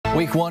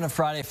Week 1 of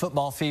Friday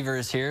Football Fever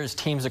is here as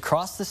teams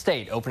across the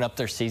state open up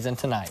their season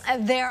tonight.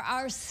 There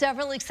are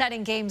several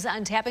exciting games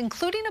on tap,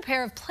 including a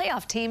pair of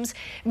playoff teams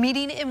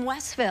meeting in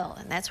Westville.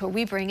 And that's where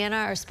we bring in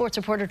our sports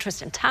reporter,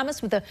 Tristan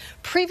Thomas, with a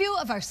preview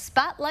of our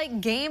Spotlight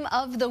Game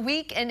of the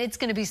Week. And it's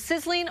going to be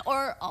sizzling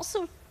or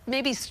also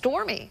maybe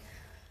stormy.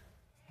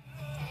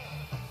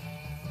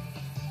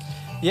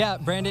 Yeah,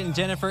 Brandon and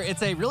Jennifer,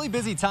 it's a really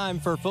busy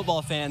time for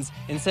football fans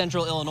in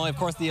Central Illinois. Of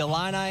course, the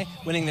Illini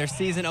winning their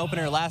season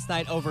opener last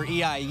night over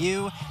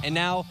EIU. And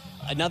now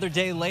another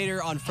day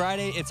later on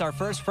Friday, it's our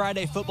first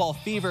Friday Football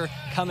Fever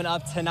coming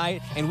up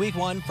tonight in Week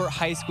 1 for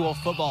high school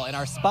football. In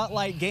our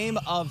Spotlight Game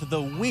of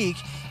the Week,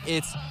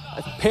 it's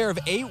a pair of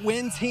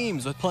 8-win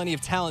teams with plenty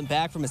of talent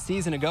back from a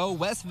season ago.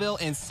 Westville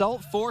and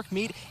Salt Fork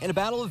meet in a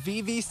battle of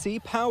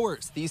VVC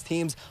powers. These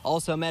teams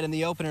also met in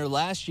the opener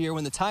last year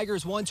when the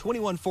Tigers won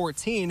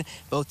 21-14.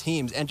 Both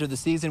teams entered the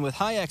season with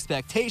high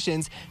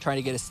expectations, trying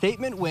to get a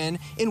statement win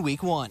in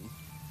Week 1.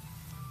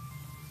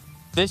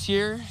 This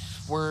year,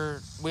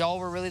 we all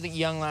were really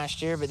young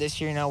last year, but this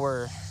year,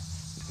 we're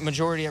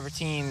majority of our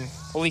team,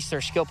 at least their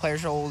skill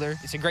players are older.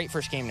 It's a great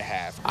first game to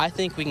have. I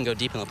think we can go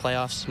deep in the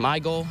playoffs. My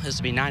goal is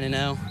to be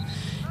 9-0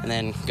 and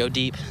then go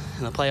deep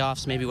in the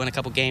playoffs, maybe win a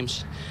couple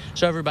games,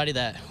 show everybody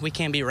that we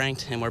can be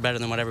ranked and we're better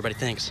than what everybody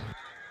thinks.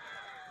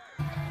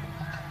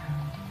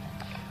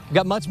 We've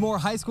got much more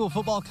high school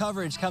football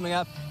coverage coming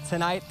up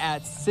tonight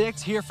at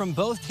 6. Hear from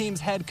both teams'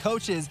 head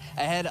coaches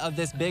ahead of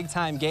this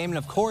big-time game. And,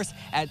 of course,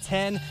 at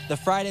 10, the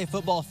Friday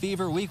Football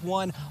Fever, Week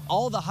 1,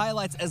 all the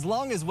highlights as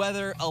long as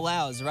weather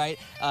allows, right?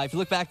 If you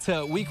look back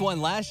to Week 1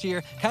 last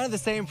year, kind of the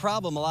same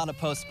problem. A lot of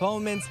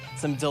postponements,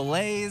 some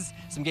delays,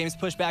 some games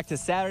pushed back to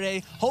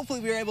Saturday.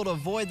 Hopefully, we were able to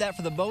avoid that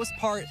for the most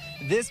part.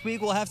 This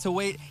week, we'll have to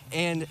wait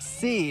and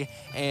see.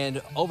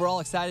 And overall,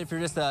 excited for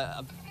just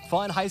a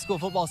fun high school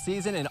football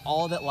season and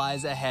all that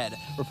lies ahead.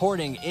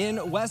 Reporting in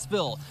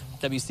Westville,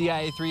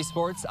 WCIA 3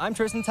 Sports, I'm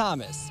Tristan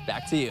Thomas.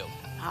 Back to you.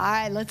 All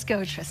right, let's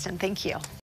go, Tristan. Thank you.